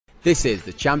This is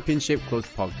the Championship Clubs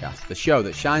podcast, the show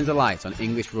that shines a light on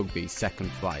English rugby's second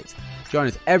flight. Join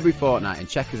us every fortnight and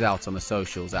check us out on the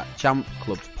socials at Champ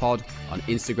Clubs Pod on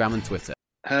Instagram and Twitter.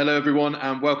 Hello everyone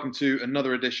and welcome to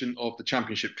another edition of the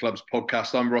Championship Clubs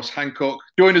podcast. I'm Ross Hancock,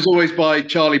 joined as always by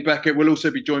Charlie Beckett. We'll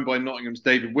also be joined by Nottingham's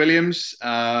David Williams.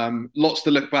 Lots to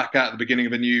look back at the beginning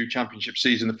of a new championship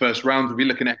season. The first round, we'll be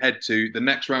looking ahead to the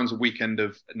next round's a weekend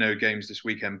of no games this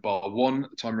weekend, bar one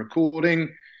at the time of recording.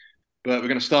 But we're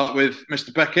going to start with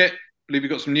Mr. Beckett. I believe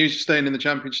you've got some news. You're staying in the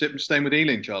championship and staying with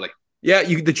Ealing, Charlie. Yeah,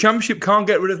 the championship can't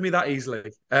get rid of me that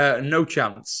easily. No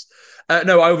chance.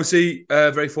 No, I obviously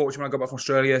very fortunate when I got back from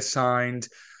Australia, signed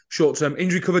short-term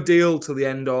injury cover deal till the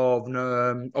end of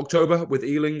October with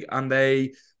Ealing, and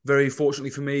they, very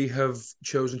fortunately for me, have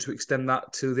chosen to extend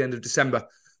that to the end of December.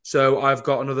 So I've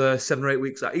got another 7 or 8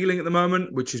 weeks at Ealing at the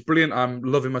moment, which is brilliant. I'm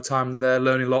loving my time there,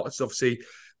 learning a lot. It's obviously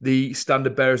the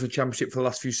standard bearers of the championship for the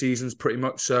last few seasons, pretty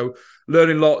much. So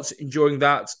learning lots, enjoying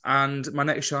that. And my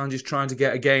next challenge is trying to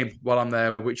get a game while I'm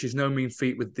there, which is no mean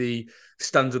feat with the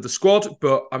standards of the squad,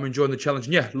 but I'm enjoying the challenge.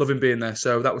 And yeah, loving being there.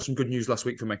 So that was some good news last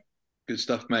week for me. Good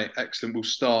stuff, mate. Excellent. We'll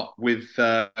start with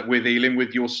Ealing,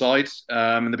 with your side.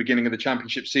 In the beginning of the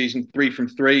championship season, 3 from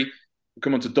 3. We'll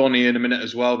come on to Donny in a minute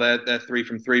as well. They're 3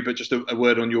 from 3, but just a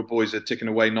word on your boys. They're ticking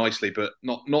away nicely, but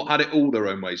not had it all their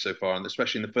own way so far, and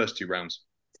especially in the first 2 rounds.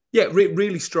 Yeah,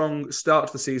 really strong start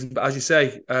to the season. But as you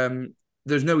say,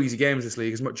 there's no easy games this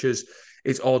league, as much as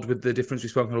it's odd with the difference we've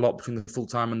spoken a lot between the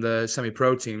full-time and the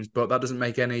semi-pro teams, but that doesn't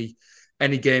make any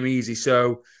game easy.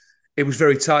 So it was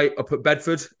very tight up at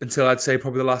Bedford until I'd say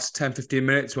probably the last 10, 15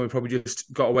 minutes when we probably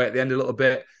just got away at the end a little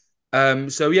bit.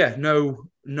 So yeah,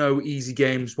 no easy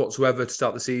games whatsoever to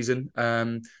start the season.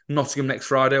 Nottingham next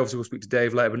Friday. Obviously, we'll speak to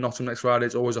Dave later, but Nottingham next Friday,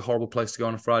 it's always a horrible place to go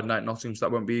on a Friday night, Nottingham, so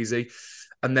that won't be easy.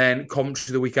 And then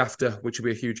Coventry the week after, which will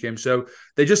be a huge game. So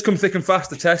they just come thick and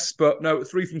fast, the tests. But no,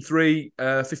 3 from 3,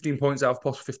 15 points out of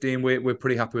possible 15. We're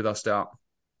pretty happy with our start.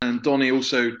 And Donny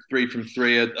also 3 from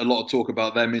 3. A lot of talk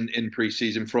about them in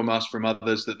pre-season from us, from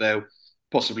others, that they'll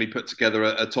possibly put together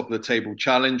a top of the table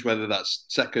challenge, whether that's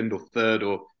second or third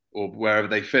or wherever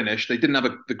they finish. They didn't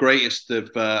have the greatest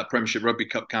of Premiership Rugby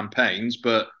Cup campaigns,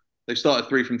 but they started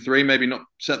 3 from 3. Maybe not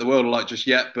set the world alight just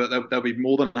yet, but they'll be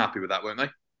more than happy with that, won't they?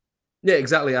 Yeah,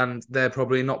 exactly. And they're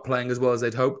probably not playing as well as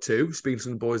they'd hoped to. Speaking to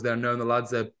some of the boys there, knowing the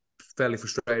lads, they're fairly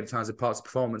frustrated at times with parts of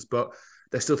performance, but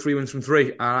they're still 3 wins from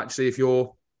 3. And actually, if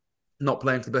you're not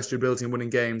playing to the best of your ability and winning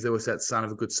games, they will set the sign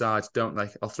of a good side, don't they?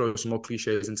 I'll throw some more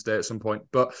cliches in today at some point.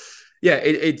 But yeah,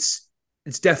 it's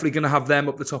definitely going to have them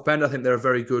up the top end. I think they're a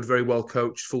very good, very well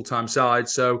coached full-time side.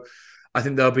 So I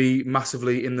think they'll be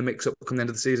massively in the mix-up come the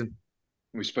end of the season.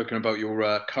 We've spoken about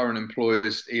your current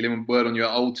employers. Ealing, word on your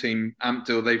old team,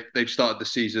 Ampthill. They've started the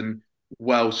season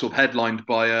well, sort of headlined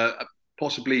by a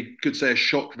possibly, could say, a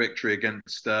shock victory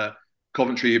against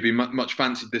Coventry, who've been much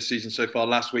fancied this season so far.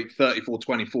 Last week,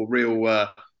 34-24, real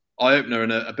eye-opener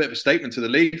and a bit of a statement to the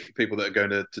league for people that are going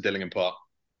to Dillingham Park.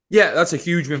 Yeah, that's a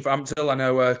huge win for Ampthill. I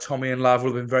know Tommy and Lav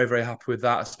will have been very, very happy with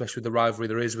that, especially with the rivalry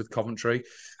there is with Coventry.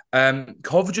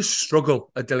 Cov just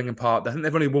struggle at Dillingham Park. I think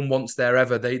they've only won once there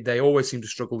ever. They always seem to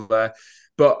struggle there.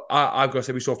 But I've got to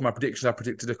say, we saw from my predictions, I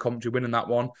predicted a Coventry win in that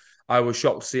one. I was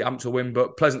shocked to see Ampthill win,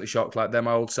 but pleasantly shocked. Like, they're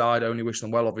my old side. I only wish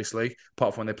them well, obviously,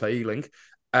 apart from when they play Ealing.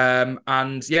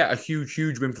 And yeah, a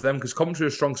huge win for them because Coventry are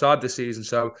a strong side this season.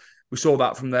 So we saw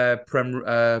that from their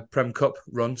Prem Cup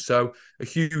run. So a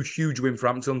huge win for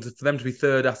Ampthill. And for them to be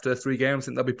third after 3 games, I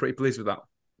think they'll be pretty pleased with that.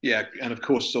 Yeah, and of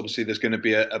course, obviously, there's going to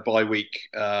be a bye week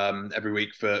every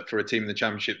week for a team in the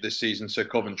Championship this season. So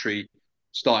Coventry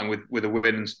starting with a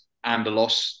win and a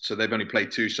loss. So they've only played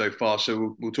 2 so far.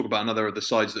 So we'll talk about another of the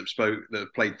sides that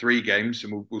have played 3 games,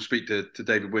 and we'll speak to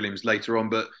David Williams later on.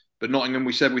 But Nottingham,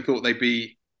 we said we thought they'd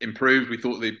be improved. We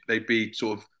thought they'd be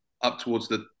sort of up towards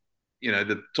the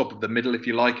top of the middle, if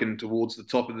you like, and towards the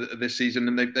top of this season.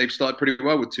 And they've started pretty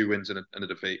well with 2 wins and a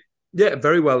defeat. Yeah,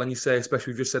 very well. And you say,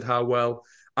 especially, we've just said how well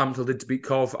Ampthill did to beat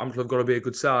Cov. Ampthill have got to be a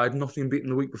good side. Nottingham beat them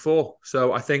the week before.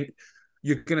 So I think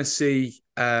you're going to see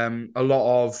a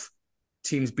lot of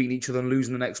teams beating each other and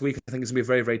losing the next week. I think it's going to be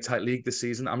a very, very tight league this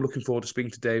season. I'm looking forward to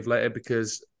speaking to Dave later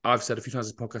because I've said a few times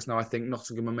in the podcast now, I think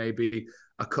Nottingham are maybe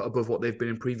a cut above what they've been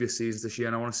in previous seasons this year.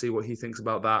 And I want to see what he thinks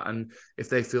about that and if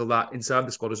they feel that inside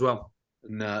the squad as well.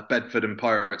 And Bedford and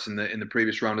Pirates in the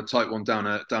previous round, a tight one down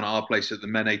at our place at the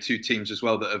Men A2 teams as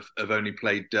well that have only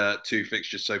played 2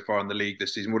 fixtures so far in the league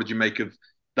this season. What did you make of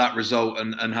that result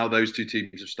and how those 2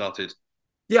 teams have started?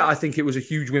 Yeah, I think it was a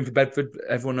huge win for Bedford.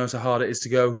 Everyone knows how hard it is to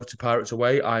go to Pirates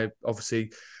away. I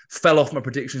obviously fell off my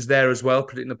predictions there as well,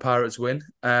 predicting the Pirates win.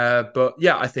 But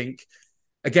yeah, I think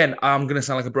again, I'm going to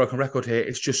sound like a broken record here.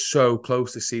 It's just so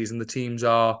close this season. The teams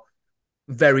are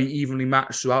very evenly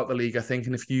matched throughout the league, I think.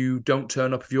 And if you don't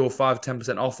turn up, if you're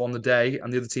 5-10% off on the day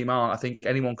and the other team aren't, I think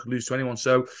anyone could lose to anyone.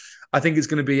 So I think it's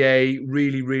going to be a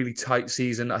really, really tight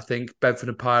season. I think Bedford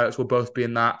and Pirates will both be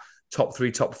in that top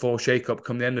 3, top 4 shake-up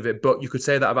come the end of it. But you could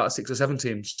say that about 6 or 7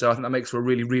 teams. So I think that makes for a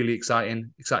really, really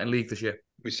exciting league this year.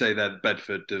 We say that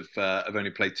Bedford have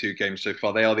only played 2 games so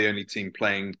far. They are the only team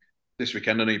playing this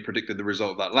weekend. I know you predicted the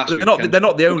result of that last weekend. They're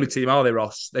not the only team, are they,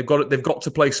 Ross? They've got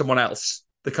to play someone else.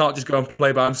 They can't just go and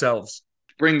play by themselves.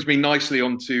 Brings me nicely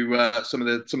onto some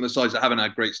of the sides that haven't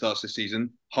had great starts this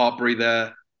season. Hartpury,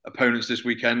 their opponents this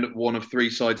weekend, one of 3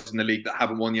 sides in the league that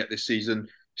haven't won yet this season.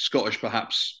 Scottish,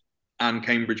 perhaps, and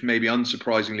Cambridge, maybe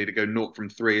unsurprisingly, to go 0 from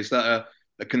 3. Is that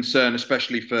a concern,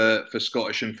 especially for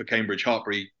Scottish and for Cambridge?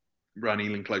 Hartpury ran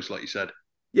Ealing close, like you said.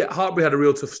 Yeah, Hartpury had a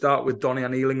real tough start with Donny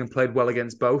and Ealing and played well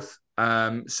against both.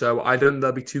 So I don't think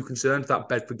they'll be too concerned. That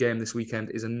Bedford game this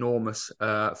weekend is enormous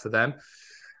for them.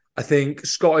 I think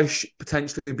Scottish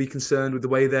potentially be concerned with the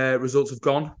way their results have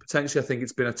gone. Potentially, I think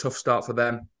it's been a tough start for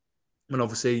them. And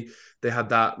obviously, they had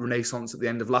that renaissance at the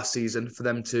end of last season. For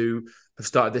them to have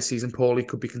started this season poorly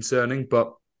could be concerning,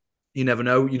 but you never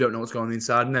know. You don't know what's going on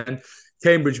inside. And then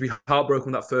Cambridge be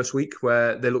heartbroken that first week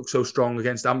where they looked so strong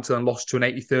against Hampton and lost to an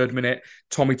 83rd minute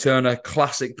Tommy Turner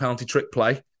classic penalty trick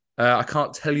play. I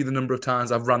can't tell you the number of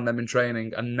times I've run them in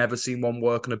training and never seen one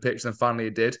work on a pitch, and finally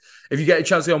it did. If you get a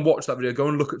chance to go and watch that video, go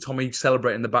and look at Tommy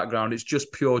celebrating in the background. It's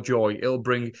just pure joy. It will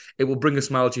bring a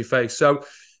smile to your face. So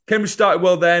Cambridge started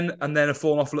well then, and then have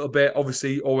fallen off a little bit.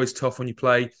 Obviously, always tough when you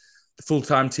play the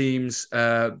full-time teams.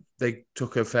 They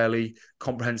took a fairly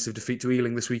comprehensive defeat to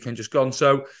Ealing this weekend, just gone.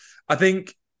 So I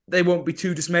think they won't be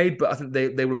too dismayed, but I think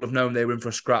they will have known they were in for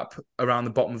a scrap around the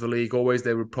bottom of the league. Always,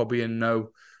 they were probably in no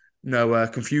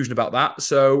confusion about that.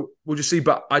 So we'll just see.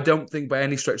 But I don't think by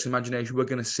any stretch of the imagination we're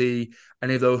going to see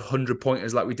any of those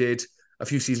 100-pointers like we did a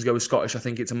few seasons ago with Scottish. I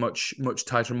think it's a much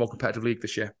tighter and more competitive league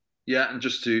this year. Yeah, and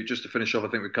just to finish off, I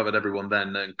think we covered everyone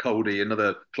then. And Coldy,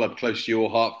 another club close to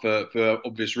your heart for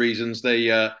obvious reasons.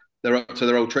 They're up to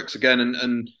their old tricks again,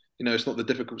 and you know it's not the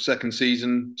difficult second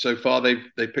season so far. They've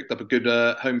picked up a good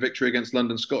home victory against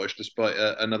London Scottish, despite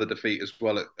another defeat as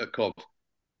well at Cobb.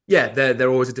 Yeah, they're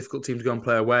always a difficult team to go and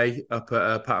play away up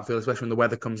at Pattonfield, especially when the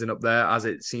weather comes in up there, as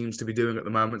it seems to be doing at the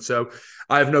moment. So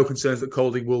I have no concerns that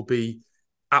Coldy will be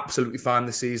absolutely fine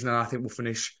this season, and I think we'll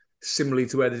finish similarly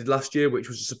to where they did last year, which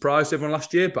was a surprise to everyone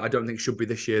last year, but I don't think should be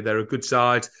this year. They're a good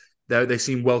side. They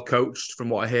seem well coached from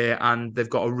what I hear, and they've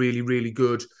got a really, really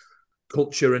good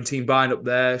culture and team buying up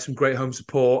there, some great home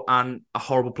support, and a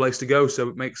horrible place to go. So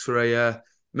it makes for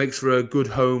a good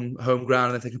home ground,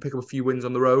 and if they can pick up a few wins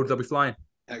on the road, they'll be flying.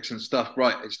 Excellent stuff.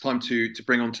 Right, it's time to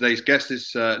bring on today's guest.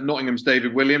 It's Nottingham's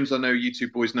David Williams. I know you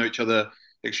two boys know each other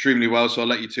extremely well, so I'll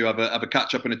let you two have a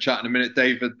catch up and a chat in a minute.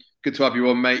 David, good to have you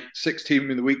on, mate. 6 Team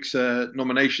of the Week's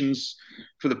nominations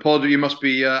for the pod. You must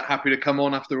be happy to come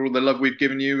on after all the love we've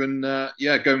given you, and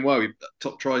going well.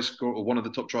 Top try scorer, or one of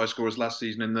the top try scorers last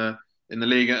season in the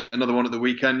league. Another one at the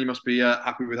weekend. You must be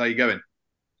happy with how you're going.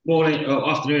 Morning,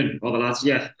 afternoon, other lads.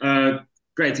 Yeah,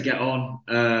 great to get on.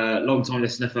 Long time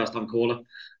listener, first time caller.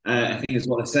 I think it's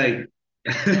what I say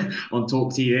on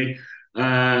Talk TV.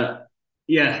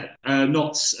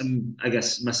 Notts, and I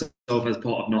guess myself as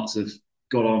part of Notts have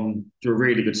got on to a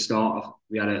really good start.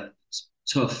 We had a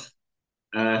tough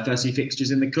first few fixtures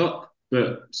in the cup,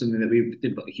 but something that we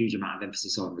didn't put a huge amount of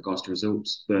emphasis on in regards to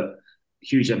results, but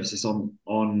huge emphasis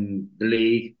on the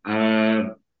league.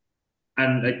 And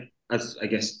as I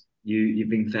guess you've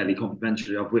been fairly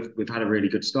complimentary of, we've had a really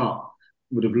good start.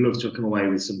 Would have loved to have come away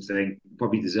with something,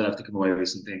 probably deserved to come away with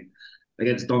something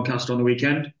against Doncaster on the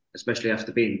weekend, especially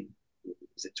after being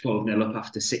 12-0 up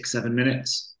after 6-7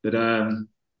 minutes. But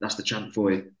that's the champ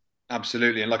for you.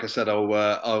 Absolutely, and like I said, I'll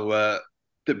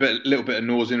do a little bit of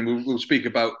nausing. We'll speak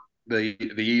about the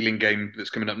Ealing game that's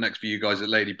coming up next for you guys at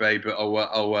Lady Bay, but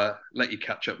I'll let you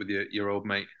catch up with your old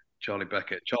mate Charlie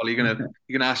Beckett. Charlie, you're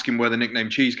gonna ask him where the nickname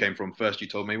Cheese came from first. You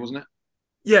told me, wasn't it?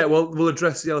 Yeah, well, we'll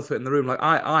address the elephant in the room. Like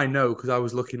I know because I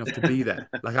was lucky enough to be there.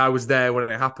 Like I was there when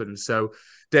it happened. So,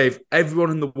 Dave, everyone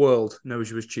in the world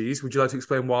knows you as Cheese. Would you like to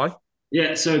explain why?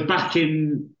 Yeah, so back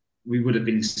in, we would have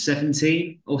been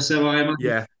 17 or so, I imagine.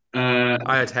 Yeah,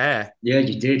 I had hair. Yeah,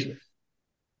 you did.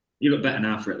 You look better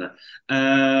now for it, though.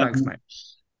 Thanks, mate.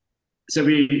 So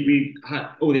we had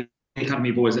all the academy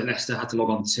boys at Leicester had to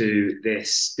log on to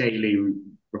this daily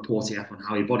reporting app on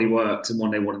how your body works, and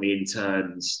one day one of the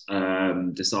interns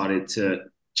decided to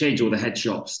change all the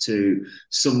headshots to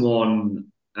someone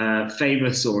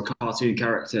famous or a cartoon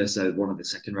character. So one of the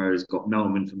second rows got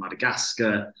Melman from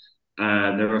Madagascar.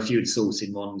 There were a few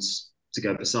insulting ones to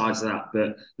go besides that,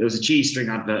 but there was a cheese string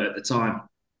advert at the time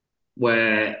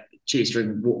where cheese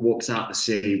string walks out the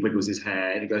sea, wiggles his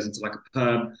hair, and he goes into like a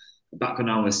perm. Back when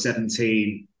I was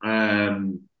 17,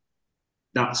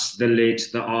 that's the lid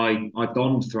that I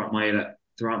donned throughout my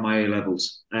A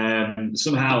levels.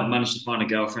 Somehow I managed to find a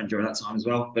girlfriend during that time as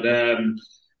well. But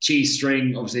cheese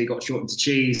string obviously got shortened to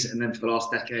cheese, and then for the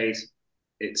last decade,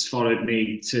 it's followed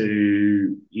me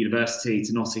to university,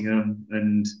 to Nottingham,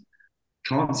 and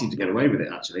can't seem to get away with it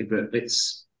actually. But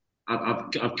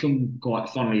I've come quite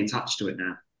fondly attached to it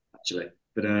now, actually.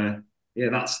 But yeah,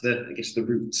 that's I guess the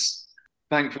roots.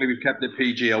 Thankfully, we've kept it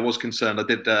PG. I was concerned. I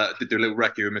did do a little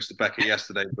recce with Mr. Beckett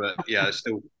yesterday, but yeah, it's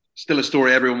still a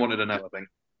story everyone wanted to know, I think.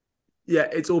 Yeah,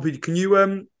 it's all PG. Can you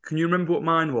remember what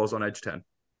mine was on Edge 10?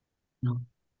 No.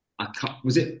 I can't.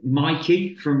 Was it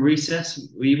Mikey from Recess?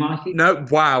 Were you Mikey? No,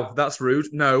 wow, that's rude.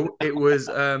 No, it was.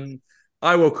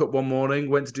 I woke up one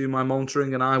morning, went to do my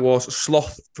monitoring, and I was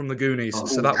Sloth from the Goonies. Oh.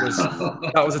 So that was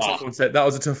a tough one to take. That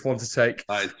was a tough one to take.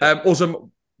 Right. Also,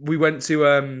 we went to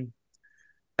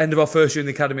end of our first year in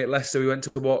the academy at Leicester. We went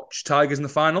to watch Tigers in the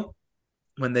final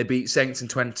when they beat Saints in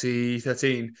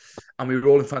 2013, and we were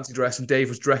all in fancy dress, and Dave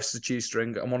was dressed as a cheese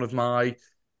string. And one of my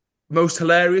most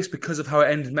hilarious, because of how it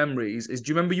ended, memories is, do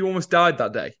you remember you almost died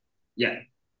that day? Yeah.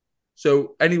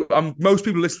 So anyway, most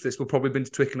people listening to this will probably have been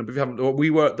to Twickenham, but if you haven't, we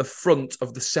were at the front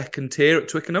of the second tier at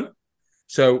Twickenham,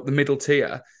 so the middle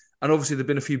tier, and obviously there'd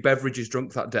been a few beverages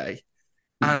drunk that day,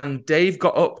 and Dave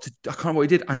got up to, I can't remember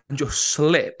what he did, and just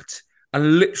slipped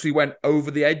and literally went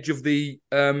over the edge of the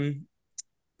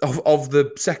of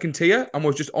the second tier and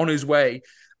was just on his way,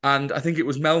 and I think it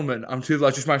was Melman and two of the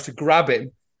lads just managed to grab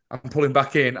him and pull him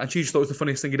back in, and she just thought it was the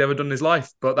funniest thing he'd ever done in his life.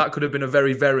 But that could have been a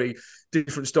very, very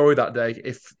different story that day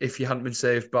if you hadn't been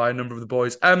saved by a number of the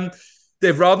boys.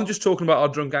 Dave, rather than just talking about our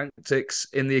drunk antics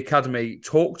in the academy,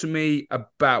 talk to me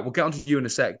about, we'll get on to you in a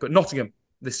sec, but Nottingham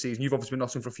this season. You've obviously been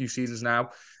Nottingham for a few seasons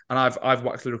now, and I've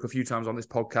waxed lyric a few times on this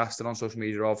podcast and on social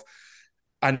media of,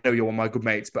 I know you're one of my good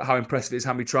mates, but how impressive it is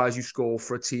how many tries you score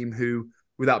for a team who,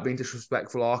 without being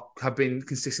disrespectful, have been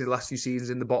consistent the last few seasons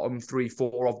in the bottom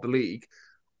 3-4 of the league.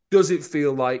 Does it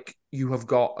feel like you have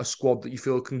got a squad that you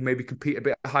feel can maybe compete a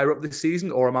bit higher up this season?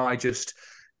 Or am I just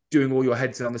doing all your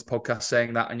heads in on this podcast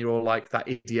saying that and you're all like, that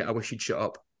idiot, I wish he'd shut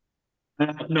up?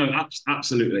 No,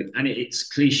 absolutely. And it's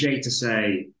cliche to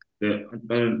say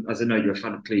that, as I know you're a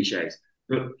fan of cliches,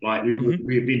 but like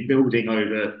we've been building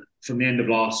over from the end of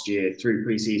last year through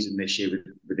pre-season this year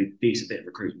with a decent bit of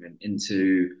recruitment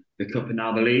into the Cup and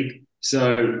now the league.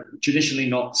 So traditionally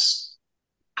Notts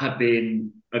have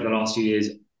been, over the last few years,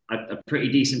 a pretty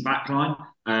decent backline,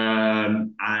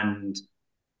 and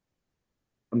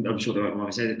I'm sure they won't mind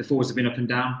me saying that the forwards have been up and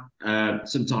down.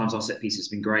 Sometimes our set piece has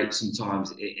been great,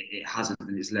 sometimes it hasn't,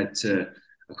 and it's led to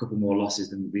a couple more losses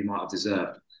than we might have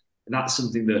deserved. And that's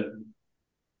something that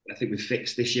I think we've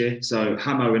fixed this year. So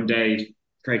Hamo and Dave,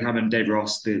 Craig Hammond and Dave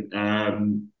Ross,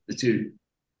 the two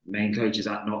main coaches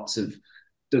at Notts, have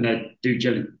done their due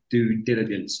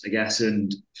diligence, I guess,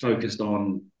 and focused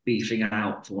on beefing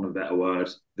out, for want of a better word,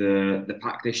 the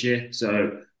pack this year.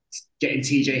 So getting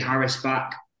TJ Harris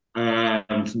back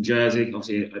from Jersey,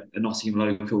 obviously a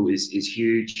Nottingham local, is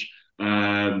huge.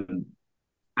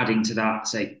 Adding to that,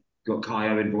 say, got Kai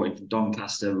Owen brought in from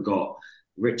Doncaster. We've got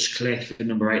Rich Cliff at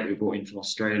number 8 we brought in from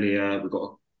Australia. We've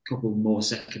got a couple more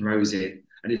second rows in,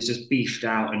 and it's just beefed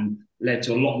out and led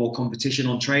to a lot more competition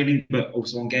on training, but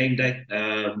also on game day,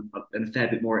 and a fair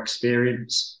bit more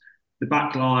experience. The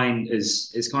back line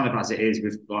is kind of as it is.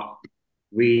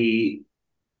 We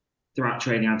throughout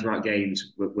training and throughout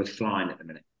games, we're flying at the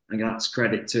minute. And that's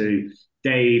credit to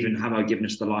Dave and Hamo giving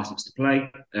us the license to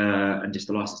play, and just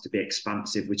the license to be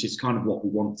expansive, which is kind of what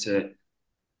we want to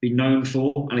be known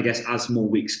for. And I guess as more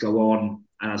weeks go on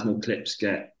and as more clips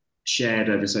get shared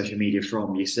over social media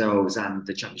from yourselves and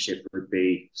the Championship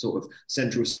Rugby sort of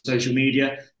central social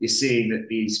media, you're seeing that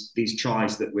these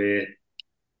tries that we're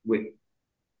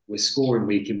scoring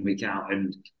week in, week out,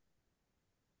 and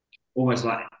almost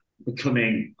like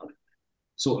becoming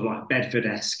sort of like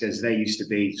Bedford-esque as they used to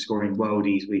be, scoring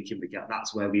worldies week in, week out.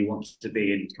 That's where we want to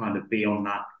be, and kind of be on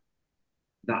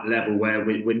that level where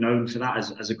we're known for that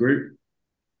as a group.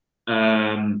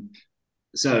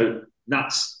 So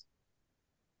that's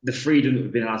the freedom that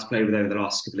we've been allowed to play with over the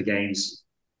last couple of games,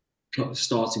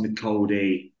 starting with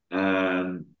Coldy,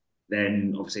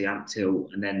 then obviously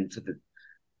Amptill, and then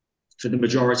for the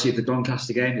majority of the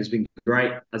Doncaster game has been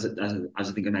great. As I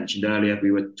think I mentioned earlier,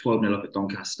 we were 12-0 up at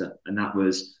Doncaster, and that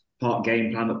was part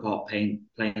game plan, but part playing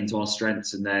to our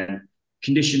strengths. And then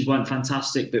conditions weren't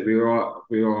fantastic, but we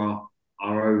were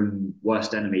our own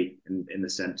worst enemy in the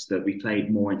sense that we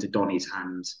played more into Donny's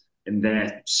hands in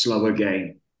their slower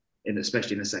game,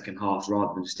 especially in the second half,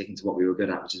 rather than sticking to what we were good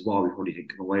at, which is why we probably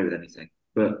didn't come away with anything.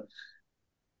 But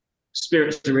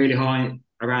spirits are really high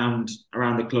around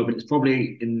the club, and it's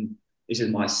probably this is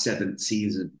my 7th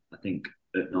season, I think,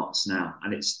 at Notts now,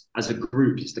 and it's, as a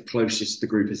group, it's the closest the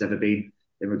group has ever been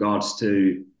in regards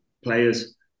to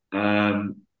players,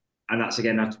 and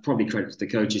that's probably credit to the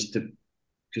coaches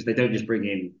because they don't just bring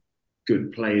in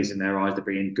good players in their eyes, they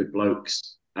bring in good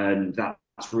blokes, and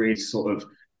that's really sort of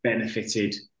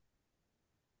benefited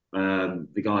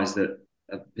the guys that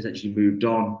have potentially moved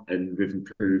on, and we've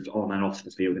improved on and off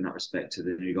the field in that respect to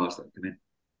the new guys that have come in.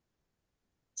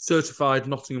 Certified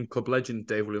Nottingham club legend,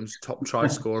 Dave Williams, top try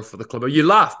scorer for the club. You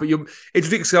laugh, but it's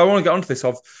ridiculous. I want to get onto this.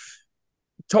 Of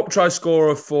top try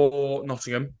scorer for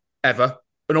Nottingham ever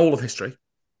in all of history.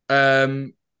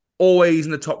 Always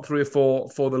in the top 3 or 4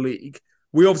 for the league.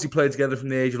 We obviously played together from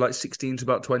the age of like 16 to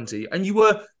about 20, and you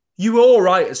were all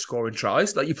right at scoring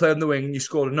tries. Like, you played on the wing and you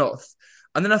scored enough.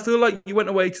 And then I feel like you went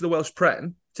away to the Welsh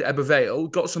Prem, to Ebbw Vale,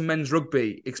 got some men's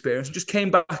rugby experience, and just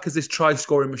came back as this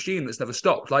try-scoring machine that's never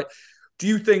stopped. Like, do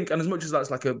you think, and as much as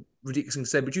that's like a ridiculous thing to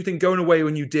say, but do you think going away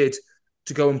when you did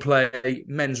to go and play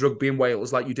men's rugby in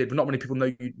Wales like you did, but not many people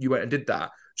know you went and did that,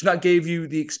 so that gave you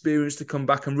the experience to come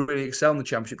back and really excel in the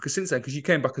Championship? Because since then, because you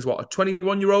came back as what, a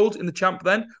 21-year-old in the Champ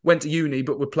then, went to uni,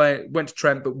 but went to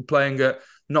Trent, but were playing at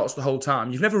Notts the whole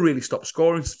time. You've never really stopped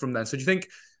scoring from then. So do you think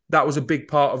that was a big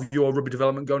part of your rugby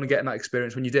development, going and getting that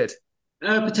experience when you did?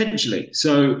 Potentially.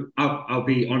 So I'll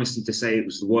be honest to say it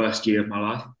was the worst year of my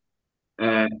life.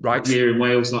 Right. Year in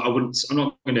Wales, like, I'm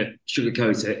not going to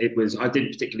sugarcoat it. I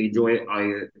didn't particularly enjoy it.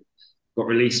 I got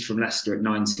released from Leicester at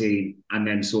 19, and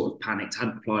then sort of panicked.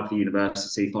 Hadn't applied for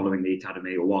university following the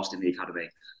academy, or whilst in the academy,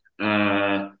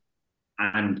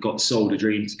 and got sold a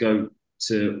dream to go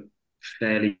to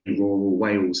fairly rural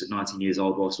Wales at 19 years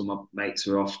old, whilst all my mates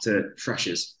were off to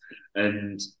freshers.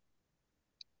 And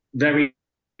very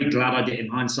glad I did in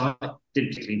hindsight. Didn't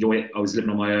particularly enjoy it. I was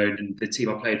living on my own, and the team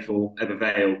I played for, Ebbw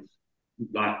Vale,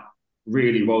 like,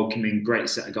 really welcoming, great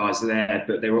set of guys there,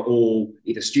 but they were all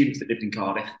either students that lived in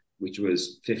Cardiff, which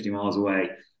was 50 miles away,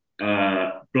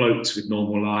 blokes with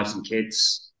normal lives and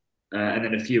kids, and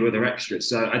then a few other extras.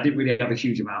 So I didn't really have a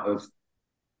huge amount of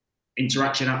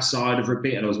interaction outside of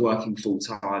rugby, and I was working full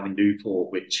time in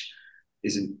Newport, which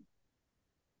isn't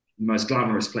the most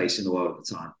glamorous place in the world at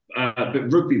the time.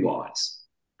 But rugby wise,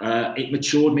 it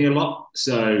matured me a lot.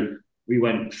 So we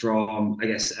went from, I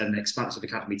guess, an expansive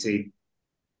academy team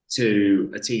to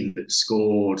a team that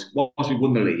scored. Whilst we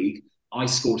won the league, I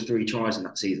scored 3 tries in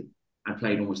that season and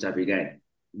played almost every game.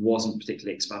 Wasn't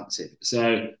particularly expansive.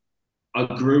 So I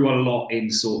grew a lot in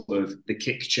sort of the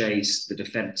kick chase, the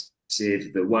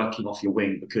defensive, the working off your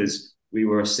wing, because we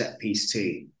were a set piece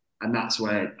team. And that's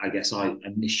where I guess I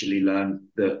initially learned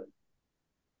that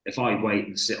if I wait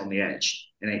and sit on the edge,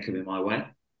 it ain't coming my way.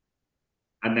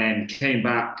 And then came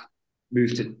back,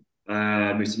 moved to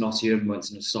Nottingham,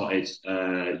 went and started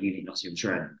uni at Nottingham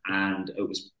Trent, and it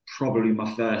was probably my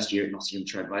first year at Nottingham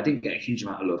Trent, but I didn't get a huge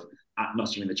amount of love at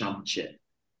Nottingham in the Championship,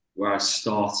 where I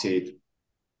started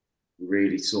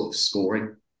really sort of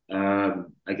scoring.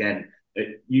 Again,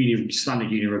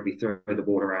 standard uni rugby, throw the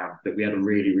ball around, but we had a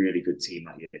really, really good team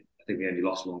that year. I think we only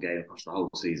lost 1 game across the whole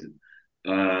season.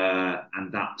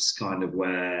 And that's kind of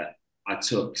where I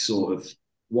took sort of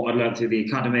what I learned through the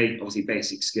academy, obviously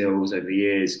basic skills over the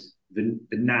years, the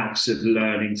nous of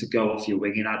learning to go off your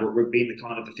wing in adult rugby, and the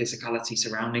kind of the physicality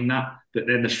surrounding that, but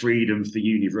then the freedom for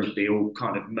uni rugby all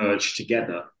kind of merged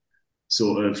together.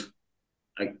 Sort of,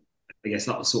 I guess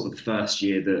that was sort of the first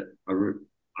year that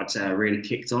I'd say I really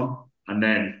kicked on. And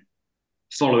then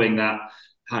following that,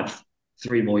 had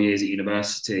 3 more years at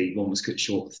university. 1 was cut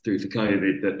short through for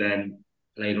COVID, but then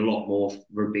played a lot more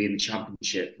rugby in the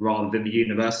Championship rather than the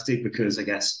university, because I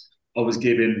guess I was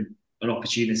given an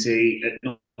opportunity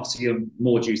at Nottingham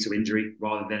more due to injury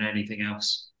rather than anything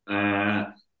else.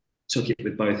 Took it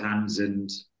with both hands, and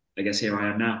I guess here I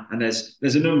am now. And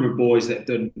there's a number of boys that have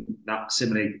done that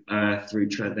similarly through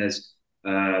Trent. There's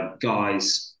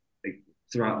guys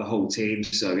throughout the whole team.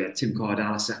 So yeah, Tim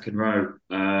Cardall, second row,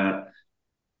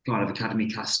 kind of academy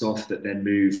cast off, that then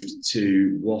moved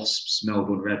to Wasps,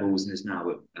 Melbourne Rebels, and is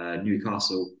now at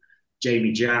Newcastle.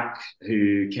 Jamie Jack,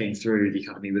 who came through the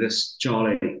academy with us,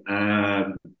 Charlie,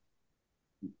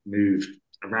 moved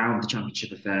around the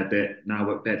Championship a fair bit,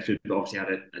 now at Bedford, but obviously had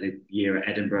a year at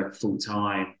Edinburgh full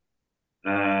time.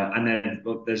 And then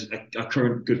there's a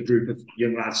current good group of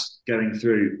young lads going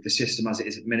through the system as it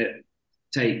is at the minute.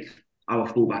 Take our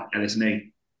fullback, Ellis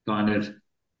Nee, kind of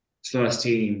first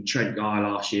team Trent guy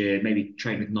last year, maybe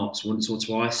trained with Knots once or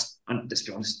twice, and let's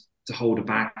be honest, to hold her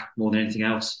back more than anything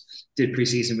else. Did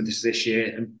pre-season with us this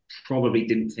year and probably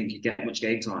didn't think he'd get much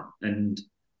game time, and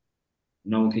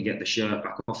no one can get the shirt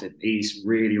back off him. He's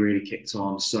really, really kicked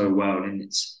on so well, and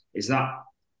it's that,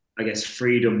 I guess,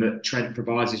 freedom that Trent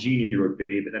provides as junior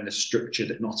rugby, but then the structure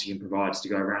that Nottingham provides to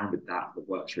go around with that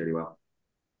works really well.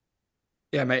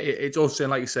 Yeah, mate, it's also,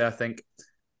 like you say, I think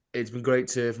it's been great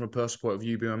to, from a personal point of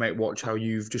view, be my mate, watch how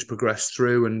you've just progressed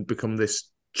through and become this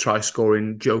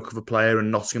try-scoring joke of a player and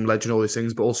Nottingham legend, all these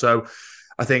things. But also,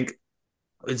 I think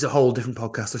it's a whole different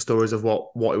podcast of stories of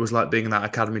what it was like being in that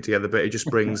academy together, but it just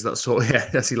brings that sort of,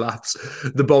 as he laughs,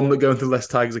 the bond that going through Les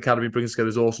Tigers Academy brings together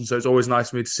is awesome. So it's always nice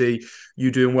for me to see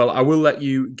you doing well. I will let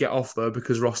you get off though,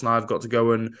 because Ross and I have got to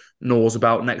go and nose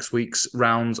about next week's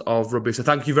round of rugby. So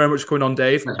thank you very much for coming on,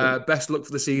 Dave. Best luck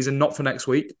for the season, not for next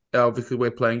week, because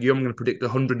we're playing you. I'm going to predict a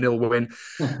 100-0 win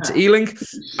to Ealing,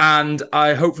 and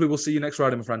I hopefully will see you next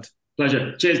Friday, my friend.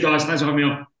 Pleasure. Cheers, guys. Thanks for having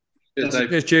me on.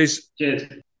 Cheers.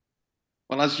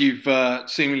 Well, as you've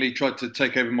seemingly tried to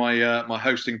take over my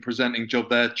hosting, presenting job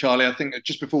there, Charlie, I think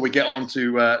just before we get on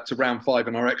to round 5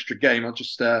 and our extra game, I'll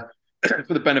just, for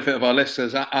the benefit of our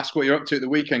listeners, ask what you're up to at the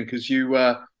weekend, because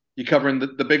you're covering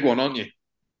the big one, aren't you?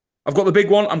 I've got the big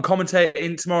one. I'm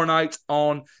commentating tomorrow night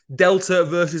on Delta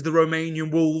versus the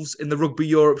Romanian Wolves in the Rugby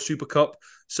Europe Super Cup.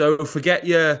 So forget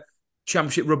your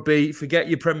Championship rugby, forget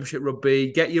your Premiership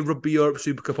rugby, get your Rugby Europe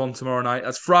Super Cup on tomorrow night.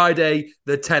 That's Friday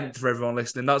the 10th for everyone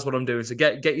listening. That's what I'm doing. So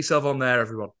get yourself on there,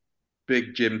 everyone.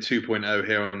 Big Jim 2.0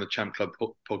 here on the Champ Club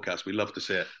podcast. We love to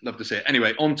see it.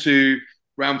 Anyway, on to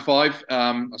round 5.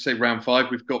 I say round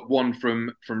 5. We've got one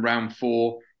from round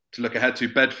 4 to look ahead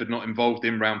to. Bedford not involved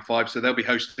in round 5, so they'll be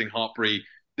hosting Hartpury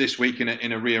this week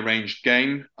in a rearranged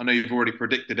game. I know you've already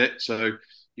predicted it, so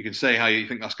you can say how you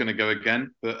think that's going to go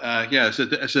again. But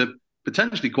it's a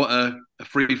potentially quite a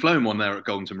free-flowing one there at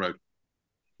Goldenton Road.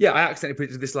 Yeah, I accidentally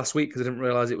predicted this last week because I didn't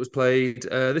realise it was played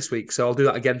this week. So I'll do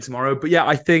that again tomorrow. But yeah,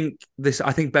 I think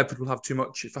Bedford will have too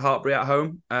much for Hartpury at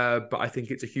home. But I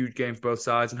think it's a huge game for both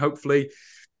sides. And hopefully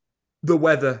the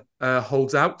weather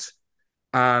holds out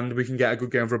and we can get a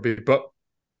good game of rugby. But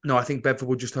no, I think Bedford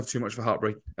will just have too much for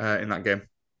Hartpury in that game.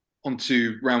 On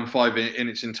to round 5 in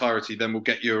its entirety, then we'll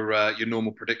get your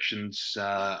normal predictions.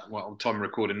 On time of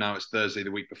recording now, it's Thursday, the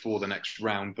week before the next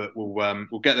round, but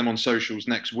we'll get them on socials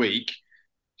next week.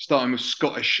 Starting with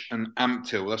Scottish and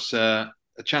Ampthill, that's a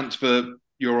chance for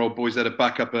your old boys there to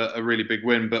back up a really big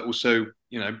win, but also,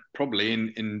 probably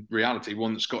in reality,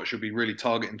 one that Scottish should be really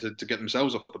targeting to get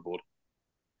themselves off the board.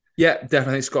 Yeah,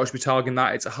 definitely. Scottish will be targeting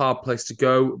that. It's a hard place to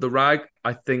go. The Rag,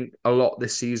 I think a lot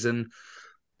this season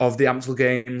of the Ampthill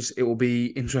games, it will be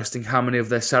interesting how many of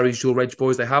their Saris dual reg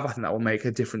boys they have. I think that will make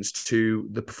a difference to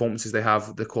the performances they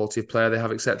have, the quality of player they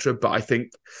have, etc. But I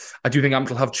do think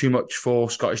Ampthill have too much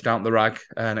for Scottish down the Rag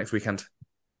next weekend.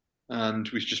 And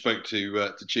we just spoke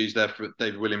to Cheese there for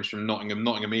David Williams from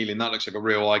Nottingham Ealing. That looks like a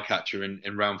real eye catcher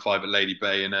in round 5 at Lady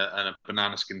Bay and a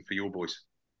banana skin for your boys.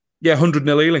 Yeah,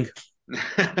 100-0 Ealing.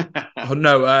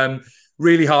 No,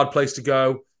 really hard place to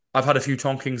go. I've had a few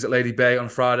tonkings at Lady Bay on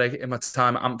Friday in my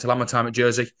time at Ampthill and my time at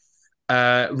Jersey.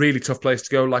 Really tough place to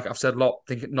go. Like I've said a lot,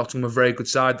 I think Nottingham are a very good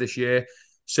side this year.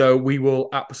 So we will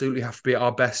absolutely have to be at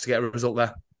our best to get a result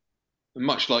there.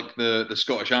 Much like the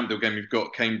Scottish Ampthill game, you've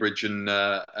got Cambridge and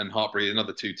Hartpury,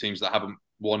 another two teams that haven't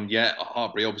won yet.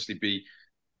 Hartpury obviously be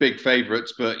big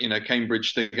favourites, but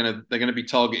Cambridge they're gonna be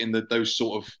targeting those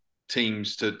sort of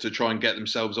teams to try and get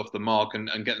themselves off the mark and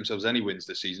get themselves any wins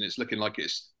this season. It's looking like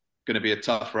it's going to be a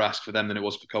tougher ask for them than it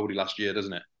was for Coldie last year,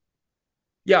 doesn't it?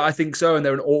 Yeah, I think so. And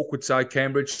they're an awkward side,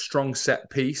 Cambridge, strong set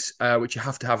piece, which you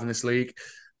have to have in this league.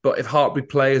 But if Hartpury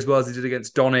play as well as they did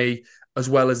against Donny, as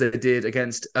well as they did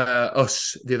against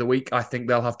us the other week, I think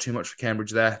they'll have too much for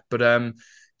Cambridge there. But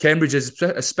Cambridge,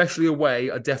 especially away,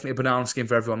 are definitely a banana skin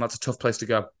for everyone. That's a tough place to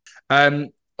go.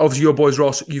 Obviously, your boys,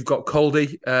 Ross, you've got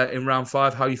Coldie in round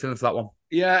 5. How are you feeling for that one?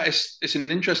 Yeah, it's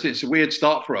a weird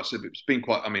start for us. It's been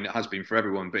quite, it has been for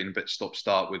everyone, been a bit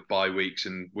stop-start with bye weeks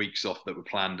and weeks off that were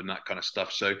planned and that kind of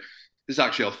stuff. So this is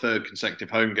actually our 3rd consecutive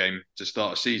home game to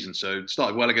start a season. So it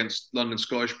started well against London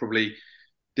Scottish, probably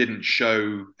didn't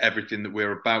show everything that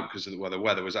we're about because of the weather. The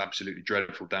weather was absolutely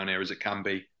dreadful down here as it can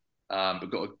be. But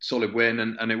got a solid win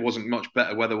and it wasn't much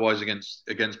better weather-wise against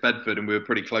Bedford, and we were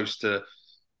pretty close to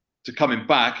coming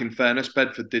back. In fairness,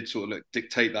 Bedford did sort of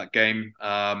dictate that game.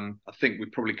 I think we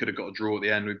probably could have got a draw at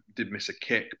the end. We did miss a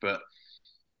kick, but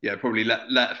yeah, probably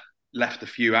left a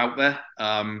few out there.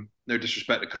 No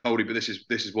disrespect to Coldie, but this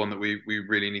is one that we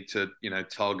really need to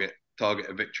target target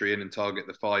a victory in and target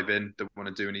the 5 in. Don't want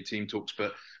to do any team talks,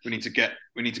 but we need to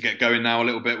get going now a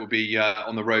little bit. We'll be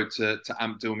on the road to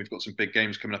Ampthill, and we've got some big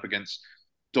games coming up against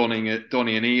Donny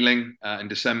and Ealing in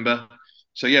December.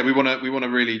 So yeah, we want to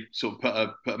really sort of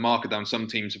put a marker down. Some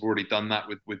teams have already done that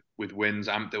with wins.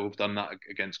 Ampthill have done that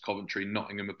against Coventry.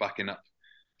 Nottingham are backing up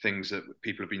things that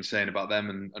people have been saying about them,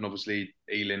 and obviously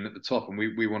Ealing at the top. And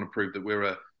we want to prove that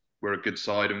we're a good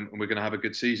side, and we're going to have a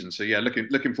good season. So yeah,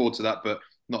 looking forward to that, but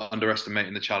not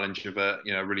underestimating the challenge of a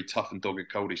really tough and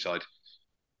dogged Coldie side.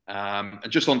 And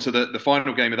just on to the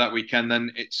final game of that weekend,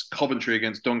 then it's Coventry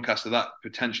against Doncaster. That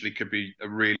potentially could be a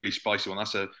really spicy one.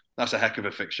 That's a heck of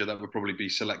a fixture. That would probably be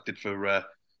selected for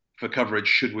coverage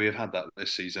should we have had that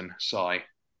this season. Sigh.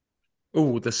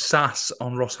 Oh, the sass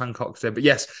on Ross Hancock today. But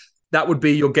yes, that would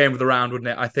be your game of the round, wouldn't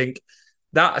it? I think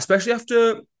that, especially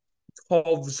after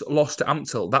Covs lost to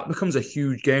Ampthill, that becomes a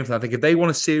huge game for them. I think if they want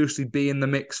to seriously be in the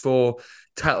mix for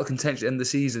title contention in the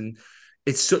season,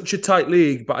 it's such a tight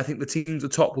league, but I think the teams at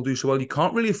the top will do so well. You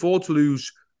can't really afford to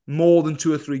lose more than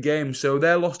 2 or 3 games. So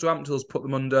their loss to Ampthill's put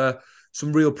them under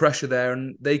some real pressure there,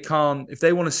 and they can't, if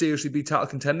they want to seriously be title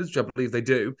contenders, which I believe they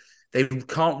do, they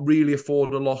can't really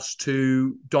afford a loss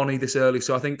to Donny this early.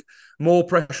 So I think more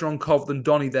pressure on Cov than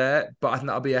Donny there, but I think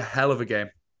that'll be a hell of a game.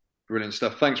 Brilliant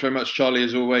stuff. Thanks very much, Charlie,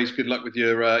 as always. Good luck with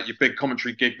your big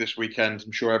commentary gig this weekend.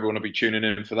 I'm sure everyone will be tuning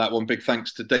in for that one. Big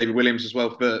thanks to David Williams as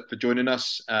well for joining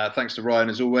us. Thanks to Ryan,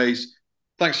 as always.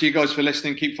 Thanks to you guys for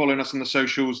listening. Keep following us on the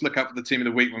socials. Look out for the team of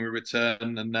the week when we return,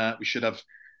 and we should have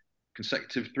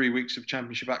consecutive 3 weeks of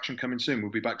championship action coming soon.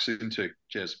 We'll be back soon too.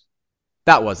 Cheers.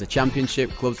 That was the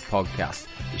Championship Clubs podcast.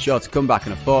 Be sure to come back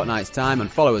in a fortnight's time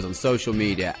and follow us on social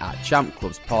media at Champ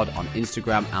Clubs Pod on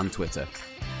Instagram and Twitter.